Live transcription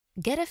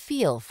Get a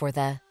feel for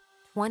the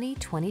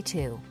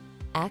 2022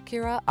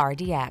 Acura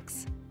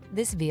RDX.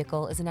 This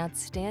vehicle is an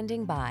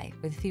outstanding buy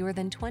with fewer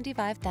than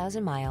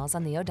 25,000 miles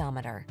on the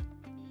odometer.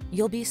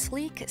 You'll be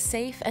sleek,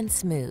 safe, and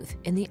smooth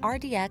in the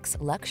RDX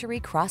luxury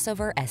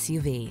crossover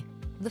SUV.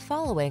 The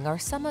following are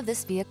some of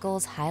this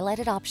vehicle's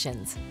highlighted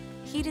options: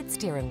 heated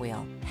steering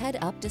wheel,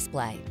 head-up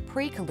display,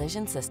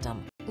 pre-collision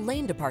system,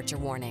 lane departure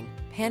warning,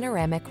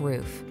 panoramic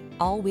roof,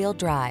 all-wheel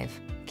drive,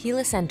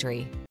 keyless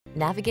entry,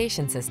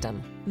 navigation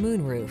system,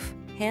 moonroof,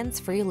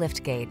 hands-free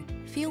liftgate.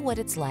 Feel what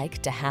it's like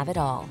to have it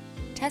all.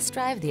 Test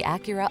drive the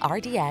Acura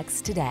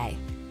RDX today.